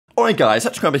Alright guys,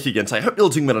 TacticalRab back again today. I hope you're all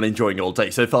doing well and enjoying your day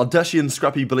so far. Dashy and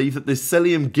Scrappy believe that this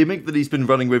Cellium gimmick that he's been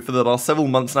running with for the last several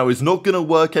months now is not going to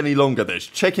work any longer. This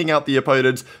checking out the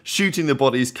opponents, shooting the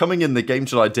bodies, coming in the game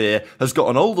shot idea has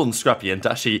gotten old on Scrappy and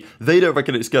Dashy. They don't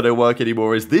reckon it's going to work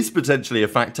anymore. Is this potentially a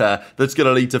factor that's going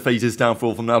to lead to FaZe's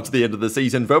downfall from now to the end of the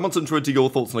season? Very much interested your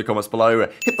thoughts in the comments below.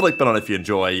 Hit the like button if you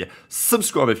enjoy.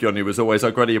 Subscribe if you're new as always, I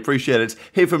greatly appreciate it.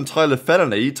 Here from Tyler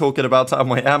Felony talking about how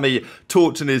Miami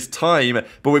torching his time,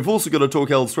 but we've also got to talk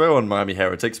elsewhere on Miami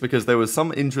Heretics because there was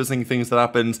some interesting things that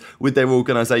happened with their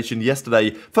organisation yesterday.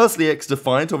 Firstly,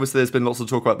 XDefiant, obviously there's been lots of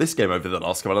talk about this game over the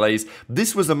last couple of days.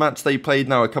 This was a match they played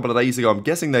now a couple of days ago. I'm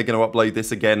guessing they're going to upload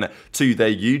this again to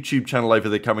their YouTube channel over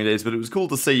the coming days, but it was cool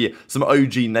to see some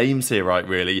OG names here, right,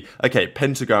 really. Okay,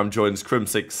 Pentagrxm joins Kremp,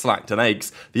 Slacked and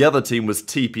Eggs. The other team was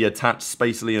TP, Attached,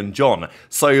 Spacely and John.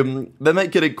 So they're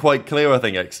making it quite clear, I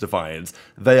think, XDefiant.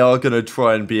 They are going to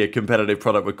try and be a competitive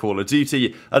product with Call of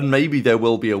Duty, and maybe there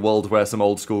will be a world where some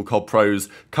old school COD pros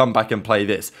come back and play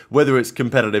this. Whether it's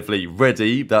competitively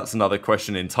ready, that's another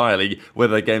question entirely.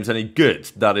 Whether the game's any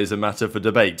good, that is a matter for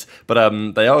debate. But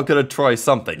they are going to try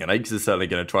something, and Eggs is certainly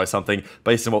going to try something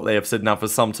based on what they have said now for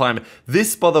some time.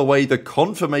 This, by the way, the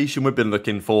confirmation we've been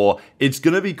looking for, it's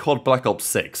going to be COD Black Ops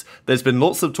 6. There's been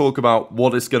lots of talk about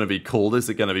what it's going to be called. Is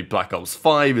it going to be Black Ops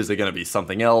 5? Is it going to be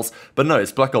something else? But no,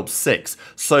 it's Black Ops 6.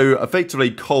 So effectively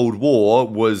Cold War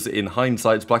was, in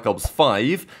hindsight, Black Ops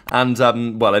 5,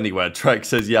 and, well, anyway, Trek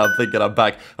says, yeah, I'm thinking I'm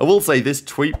back. I will say this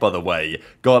tweet, by the way,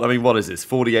 God, I mean, what is this,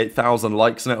 48,000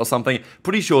 likes on it or something?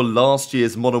 Pretty sure last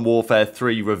year's Modern Warfare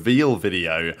 3 reveal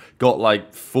video got,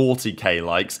 like, 40k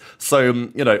likes, so,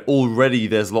 you know, already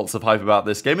there's lots of hype about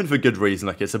this game, and for good reason.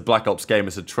 Like, it's a Black Ops game,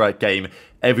 it's a Trek game,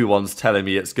 everyone's telling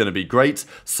me it's going to be great,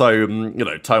 so, you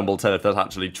know, time will tell if that's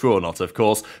actually true or not, of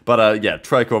course, but, yeah,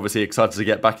 Trek are obviously excited to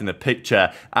get back in the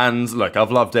picture, and, look,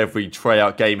 I've loved every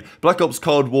Treyarch game. Black Ops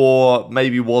Cold War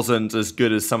maybe wasn't as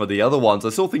good as some of the other ones. I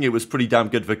still think it was pretty damn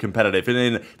good for competitive,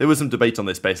 and there was some debate on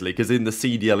this, basically, because in the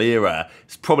CDL era,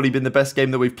 it's probably been the best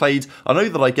game that we've played. I know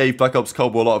that I gave Black Ops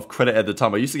Cold War a lot of credit at the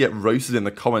time. I used to get roasted in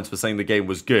the comments for saying the game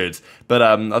was good, but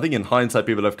I think in hindsight,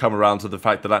 people have come around to the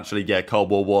fact that actually, yeah, Cold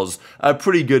War was a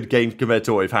pretty good game compared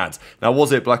to what we've had. Now,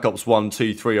 was it Black Ops 1,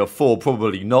 2, 3, or 4?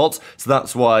 Probably not, so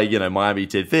that's why, you know, Miami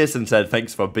did this and said,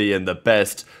 thanks for being the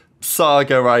best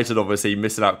saga, right, and obviously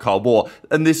missing out Cold War,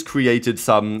 and this created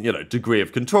some, you know, degree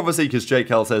of controversy, because Jake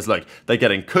Hell says, look, they're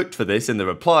getting cooked for this in the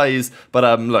replies,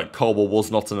 but, look, Cold War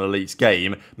was not an elite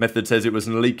game. Method says it was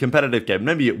an elite competitive game.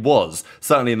 Maybe it was,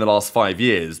 certainly in the last 5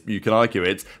 years, you can argue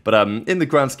it, but, in the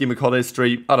grand scheme of COD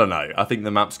history, I don't know, I think the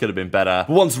maps could have been better.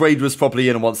 But once Raid was properly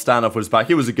in and once Standoff was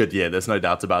back, it was a good year, there's no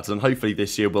doubt about it, and hopefully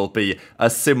this year will be a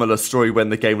similar story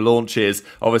when the game launches.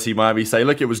 Obviously, Miami say,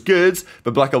 look, it was good,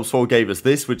 but Black Ops 4 gave us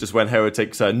this, which is when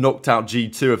Heretics knocked out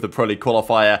G2 of the Pro League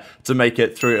qualifier to make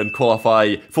it through and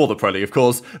qualify for the Pro League, of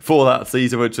course, for that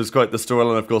season, which was quite the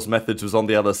storyline. Of course, Methods was on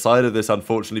the other side of this,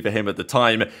 unfortunately for him at the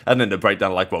time, and then the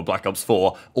breakdown, like, well, Black Ops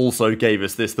 4 also gave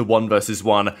us this, the 1 versus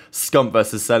 1, Scump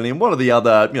versus Cellium, one of the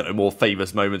other, you know, more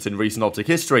famous moments in recent OpTic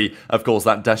history. Of course,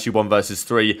 that Dashy 1 versus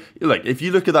 3, like, if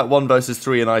you look at that 1 versus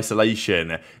 3 in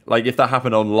isolation, like, if that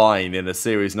happened online in a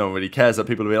series no one really cares, that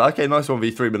people will be like, okay, nice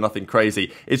 1v3, but nothing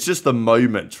crazy. It's just the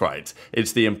moment, right?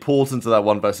 It's the importance of that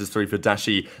 1 versus 3 for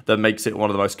Dashy that makes it one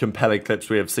of the most compelling clips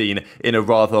we have seen in a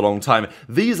rather long time.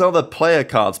 These are the player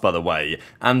cards, by the way,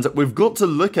 and we've got to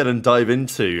look at and dive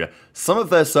into some of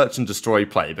their search and destroy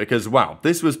play, because, wow,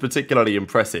 this was particularly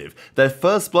impressive. Their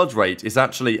first blood rate is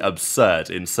actually absurd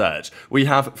in search. We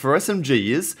have, for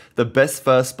SMGs, the best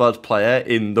first blood player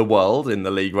in the world, in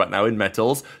the league right now, in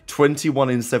MettalZ, 21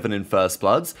 in 7 in first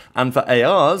bloods, and for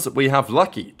ARs, we have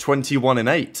Lucky, 21 in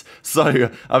 8.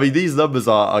 So, I mean, these numbers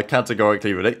are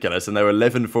categorically ridiculous, and they're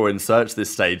 11-4 in search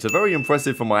this stage. So very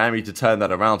impressive for Miami to turn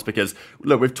that around, because,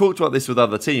 look, we've talked about this with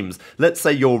other teams. Let's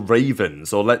say you're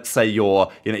Ravens, or let's say you're,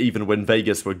 you know, even when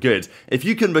Vegas were good, if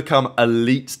you can become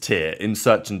elite tier in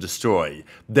search and destroy,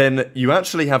 then you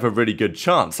actually have a really good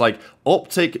chance. Like,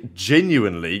 OpTic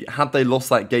genuinely, had they lost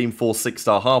that game 4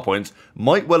 6-star hardpoints,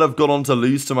 might well have gone on to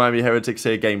lose to Miami Heretics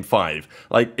here game 5.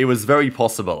 Like, it was very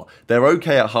possible. They're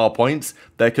okay at hardpoints,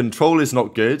 their control is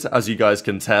not good, as you guys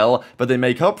can tell, but they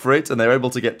make up for it, and they're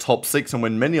able to get top 6 and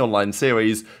win many online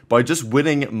series by just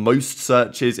winning most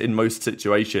searches in most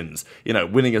situations. You know,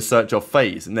 winning a search off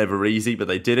FaZe, never easy, but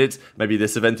they did it. Maybe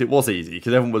this event it was easy,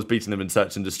 because everyone was beating them in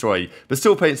search and destroy, but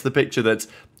still paints the picture that,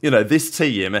 you know, this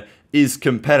team, is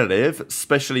competitive,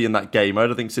 especially in that game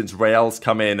mode. I think since ReeaL's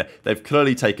come in, they've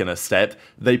clearly taken a step.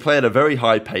 They play at a very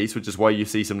high pace, which is why you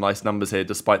see some nice numbers here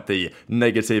despite the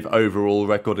negative overall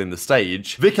record in the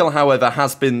stage. Vikul, however,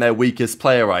 has been their weakest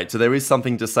player, right? So there is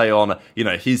something to say on, you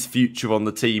know, his future on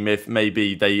the team if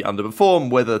maybe they underperform,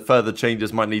 whether further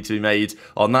changes might need to be made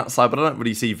on that side, but I don't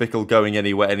really see Vikul going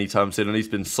anywhere anytime soon, and he's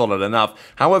been solid enough.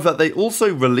 However, they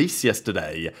also released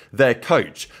yesterday their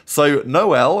coach. So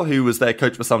Noel, who was their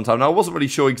coach for some time now, I wasn't really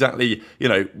sure exactly, you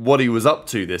know, what he was up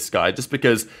to, this guy, just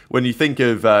because when you think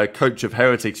of coach of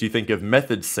Heretics, you think of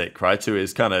MettalZ, right, who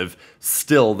is kind of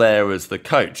still there as the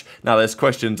coach. Now, there's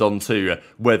questions on to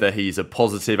whether he's a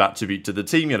positive attribute to the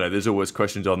team. You know, there's always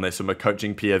questions on this from a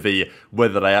coaching POV,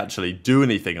 whether they actually do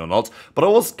anything or not. But I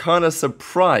was kind of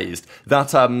surprised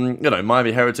that, you know,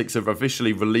 Miami Heretics have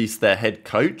officially released their head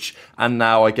coach, and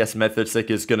now I guess MettalZ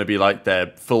is going to be like their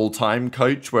full-time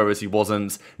coach, whereas he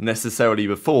wasn't necessarily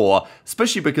before,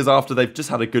 especially because after they've just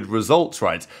had a good result,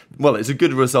 right? Well, it's a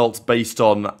good result based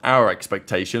on our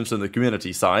expectations from the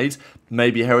community side.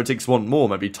 Maybe Heretics want more,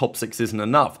 maybe top 6 isn't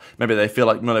enough. Maybe they feel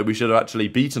like, no, we should have actually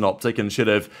beaten OpTic and should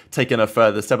have taken a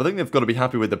further step. I think they've got to be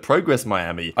happy with the progress,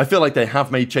 Miami. I feel like they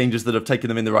have made changes that have taken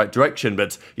them in the right direction,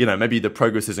 but, you know, maybe the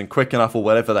progress isn't quick enough or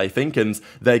whatever they think, and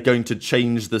they're going to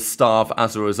change the staff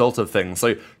as a result of things.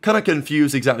 So, kind of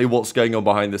confused exactly what's going on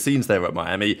behind the scenes there at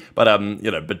Miami, but,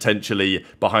 you know, potentially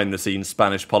behind the scenes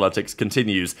Spanish politics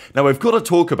continues. Now, we've got to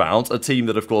talk about a team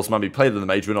that, of course, Miami played in the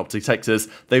major in OpTic Texas.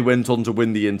 They went on to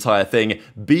win the entire thing,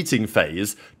 beating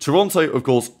FaZe. Toronto, of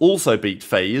course, also beat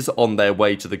FaZe on their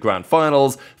way to the grand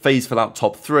finals. FaZe fell out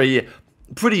top 3.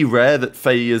 Pretty rare that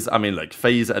FaZe, I mean, like,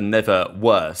 FaZe are never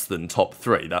worse than top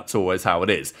 3. That's always how it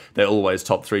is. They're always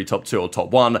top 3, top 2, or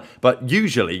top 1, but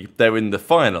usually they're in the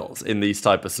finals in these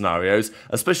type of scenarios,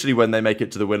 especially when they make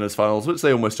it to the winners finals, which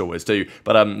they almost always do.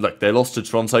 But, look, they lost to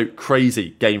Toronto, crazy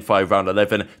Game 5, Round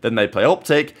 11, then they play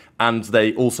OpTic, and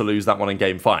they also lose that one in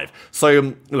Game 5.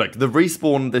 So, look, the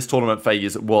respawn this tournament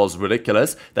phase was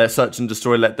ridiculous. Their search and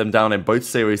destroy let them down in both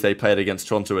series they played against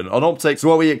Toronto and on OpTic.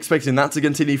 So are we expecting that to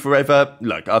continue forever?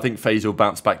 Look, I think FaZe will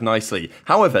bounce back nicely.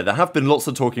 However, there have been lots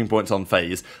of talking points on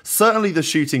FaZe. Certainly the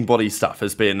shooting body stuff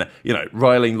has been, you know,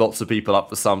 riling lots of people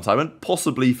up for some time, and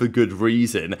possibly for good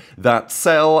reason, that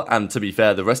Cell, and to be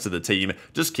fair, the rest of the team,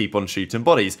 just keep on shooting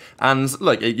bodies. And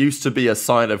look, it used to be a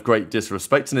sign of great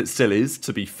disrespect, and it still is,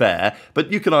 to be fair.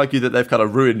 But you can argue that they've kind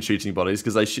of ruined shooting bodies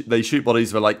because they shoot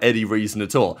bodies for like any reason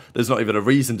at all. There's not even a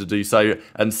reason to do so,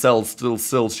 and Cell's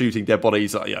still shooting their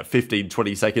bodies, you know, 15,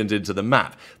 20 seconds into the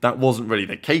map. That wasn't really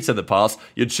the case in the past.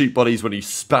 You'd shoot bodies when you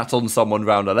spat on someone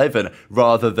round 11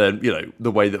 rather than, you know,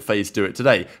 the way that FaZe do it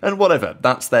today. And whatever,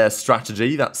 that's their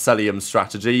strategy, that's Cellium's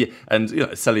strategy, and, you know,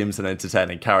 Cellium's an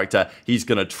entertaining character. He's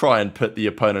going to try and put the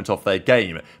opponent off their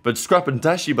game. But Scrap and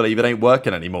Dashy believe it ain't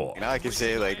working anymore. You know, I can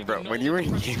say, like, bro, when you were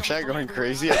in game chat going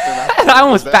crazy after that, I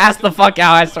almost passed the fuck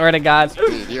out, I swear to God.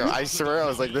 Dude, yo, I swear, I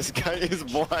was like, this guy is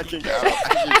blacking out.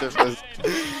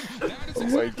 Oh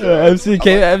my God.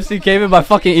 MC came in my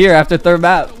fucking ear after third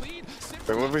map.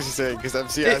 Wait, what was he saying? Because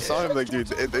MC, I saw him, like, dude,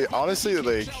 they honestly,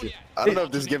 like, I don't know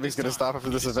if this gimmick's gonna stop after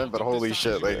this event, but holy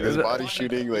shit, like, this body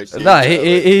shooting, like... No,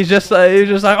 he's just like,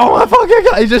 oh my fucking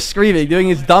God, he's just screaming, doing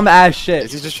his dumb ass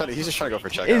shit. He's just trying to go for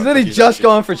checkouts. He's literally just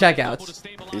going for checkouts.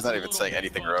 He's not even saying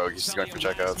anything rogue, he's just going for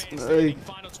checkouts.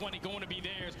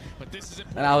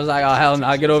 And I was like, oh hell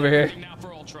no, get over here.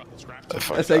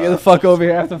 I said, get the fuck over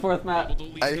here after fourth map.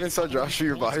 I even saw Josh shoot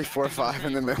your body 4-5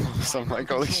 and then they lost. I'm like,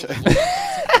 holy shit.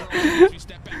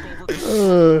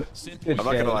 Good shit. I'm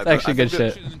not gonna lie, actually good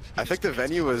shit. I think the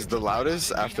venue was the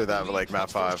loudest after that, like map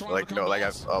 5. Like, no, like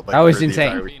that was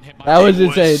insane. That was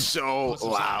insane. So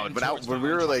loud. But when we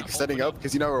were like setting up,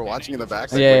 because you know we were watching in the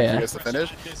back, like, yeah, to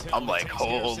finish. I'm like,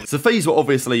 holy. So FaZe were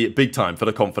obviously big time for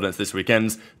the confidence this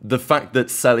weekend. The fact that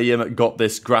Cellium got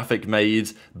this graphic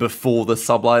made before the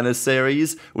Subliners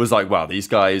series was like, wow, these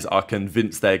guys are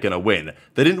convinced they're gonna win.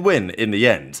 They didn't win in the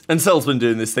end. And Cell's been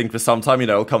doing this thing for some time. You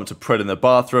know, he'll come to Pred in the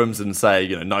bathrooms and say,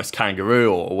 you know, nice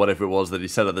kangaroo or whatever it was that he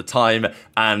said at the time.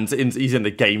 And he's in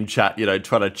the game chat, you know,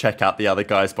 trying to check out the other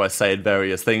guys by saying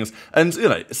various things. And, you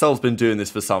know, Cell's been doing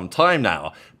this for some time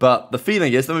now. But the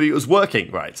feeling is that maybe it was working,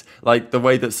 right? Like, the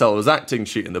way that Cell was acting,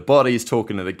 shooting the bodies,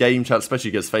 talking in the game chat, especially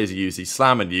against FaZe usually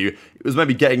slamming you, it was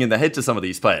maybe getting in the head to some of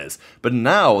these players. But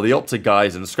now, the OpTic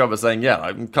guys and Scrub are saying, yeah,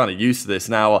 I'm kind of used to this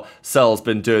now. Cell's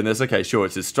been doing this. Okay, sure,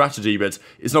 it's his strategy, but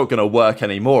it's not going to work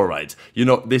anymore, right? You're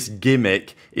not, this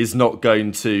gimmick is is not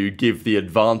going to give the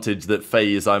advantage that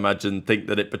FaZe, I imagine, think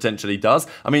that it potentially does.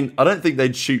 I mean, I don't think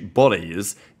they'd shoot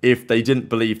bodies if they didn't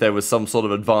believe there was some sort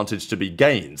of advantage to be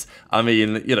gained. I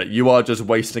mean, you know, you are just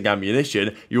wasting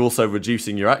ammunition. You're also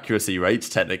reducing your accuracy rates,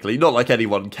 technically. Not like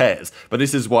anyone cares. But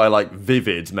this is why, like,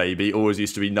 Vivid, maybe, always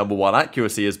used to be #1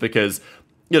 accuracy, is because,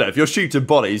 you know, if you're shooting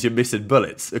bodies, you're missing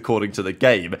bullets, according to the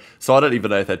game. So I don't even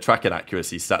know if they're tracking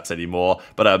accuracy stats anymore.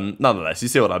 But nonetheless, you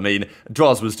see what I mean.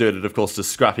 Drazah was doing it, of course, to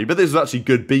Scrappy. But there's actually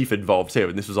good beef involved here,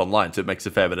 and this was online, so it makes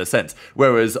a fair bit of sense.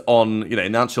 Whereas on, you know,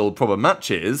 in actual proper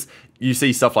matches, you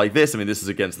see stuff like this. I mean, this is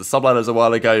against the Subliners a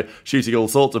while ago, shooting all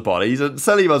sorts of bodies, and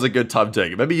Cellium has a good time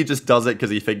doing it. Maybe he just does it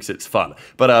because he thinks it's fun.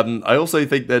 But I also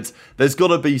think that there's got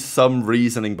to be some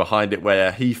reasoning behind it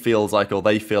where he feels like, or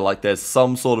they feel like, there's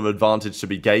some sort of advantage to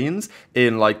be gained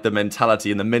in, like, the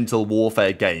mentality and the mental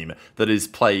warfare game that is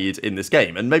played in this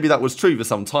game. And maybe that was true for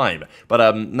some time,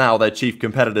 but now their chief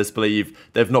competitors believe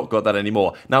they've not got that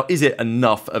anymore. Now, is it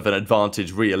enough of an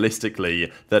advantage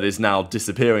realistically that is now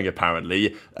disappearing,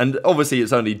 apparently? And obviously,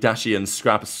 it's only Dashy and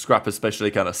Scrap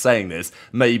especially kind of saying this.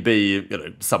 Maybe, you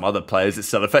know, some other players, it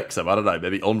still affects them. I don't know.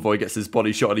 Maybe Envoy gets his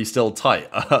body shot and he's still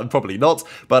tight. Probably not.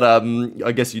 But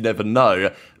I guess you never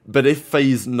know. But if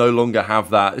FaZe no longer have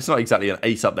that, it's not exactly an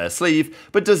ace up their sleeve,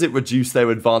 but does it reduce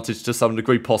their advantage to some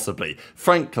degree? Possibly.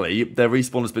 Frankly, their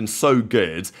respawn has been so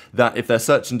good that if their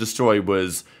search and destroy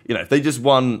was, you know, if they just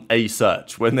won a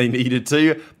search when they needed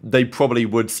to, they probably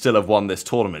would still have won this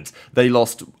tournament. They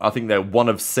lost, I think they're 1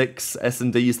 of 6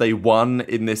 S&Ds they won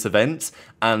in this event,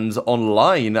 and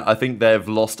online, I think they've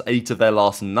lost 8 of their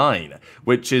last 9,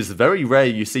 which is very rare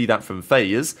you see that from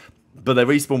FaZe. But their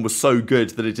respawn was so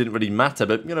good that it didn't really matter.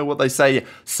 But, you know, what they say,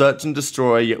 search and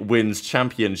destroy wins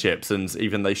championships. And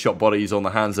even they shot bodies on the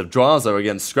hands of Drazah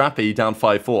against Scrappy, down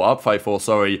 5-4, up 5-4,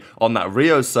 sorry, on that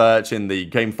ReeaL search in the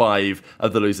Game 5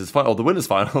 of the losers final, or the winners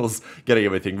finals, getting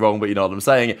everything wrong, but you know what I'm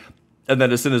saying. And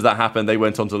then as soon as that happened, they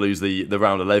went on to lose the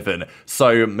round 11.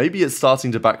 So maybe it's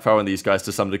starting to backfire on these guys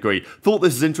to some degree. Thought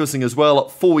this was interesting as well.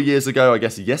 4 years ago, I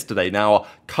guess yesterday now,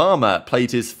 Karma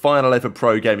played his final ever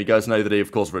pro game. You guys know that he,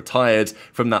 of course, retired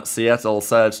from that Seattle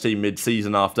Surge team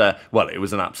mid-season after, well, it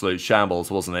was an absolute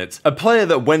shambles, wasn't it? A player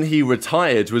that when he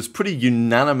retired was pretty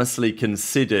unanimously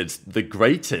considered the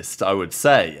greatest, I would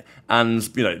say. And,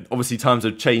 you know, obviously times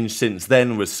have changed since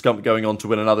then, with Scump going on to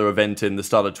win another event in the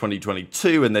start of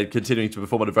 2022, and they're continuing to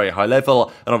perform at a very high level,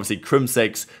 and obviously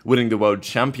Kremp winning the World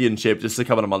Championship just a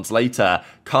couple of months later.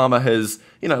 Karma has,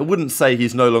 you know, I wouldn't say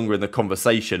he's no longer in the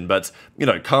conversation, but, you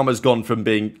know, Karma's gone from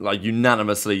being, like,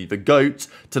 unanimously the GOAT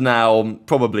to now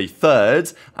probably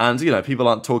 3rd, and, you know, people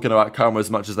aren't talking about Karma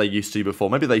as much as they used to before.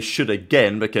 Maybe they should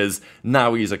again, because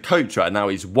now he's a coach, right? Now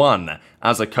he's won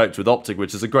as a coach with OpTic,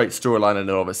 which is a great storyline in and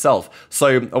of itself.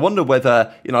 So I wonder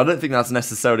whether, you know, I don't think that's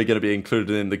necessarily going to be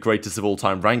included in the greatest of all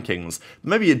time rankings.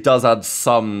 Maybe it does add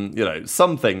some, you know,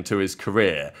 something to his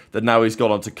career, that now he's gone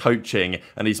on to coaching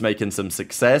and he's making some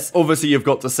success. Obviously, you've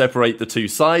got to separate the two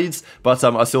sides, but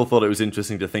I still thought it was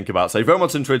interesting to think about. So very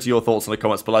much interested in your thoughts in the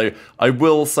comments below. I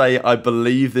will say, I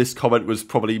believe this comment was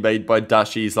probably made by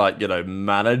Dashy's, like, you know,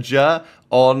 manager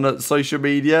on social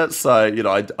media. So, you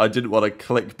know, I didn't want to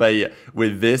clickbait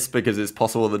with this, because it's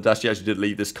possible that Dashy actually did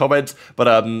leave this comment, but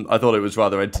I thought it was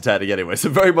rather entertaining anyway. So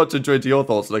very much enjoyed your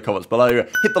thoughts in the comments below.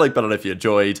 Hit the like button if you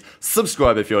enjoyed,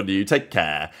 subscribe if you're new, take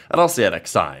care, and I'll see you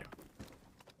next time.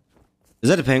 Is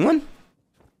that a penguin?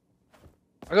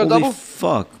 I got Holy double.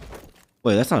 Fuck.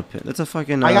 Wait, that's not a penguin. That's a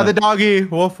fucking... I got the doggy.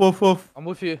 Woof, woof, woof. I'm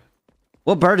with you.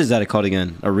 What bird is that called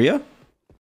again? A ReeaL?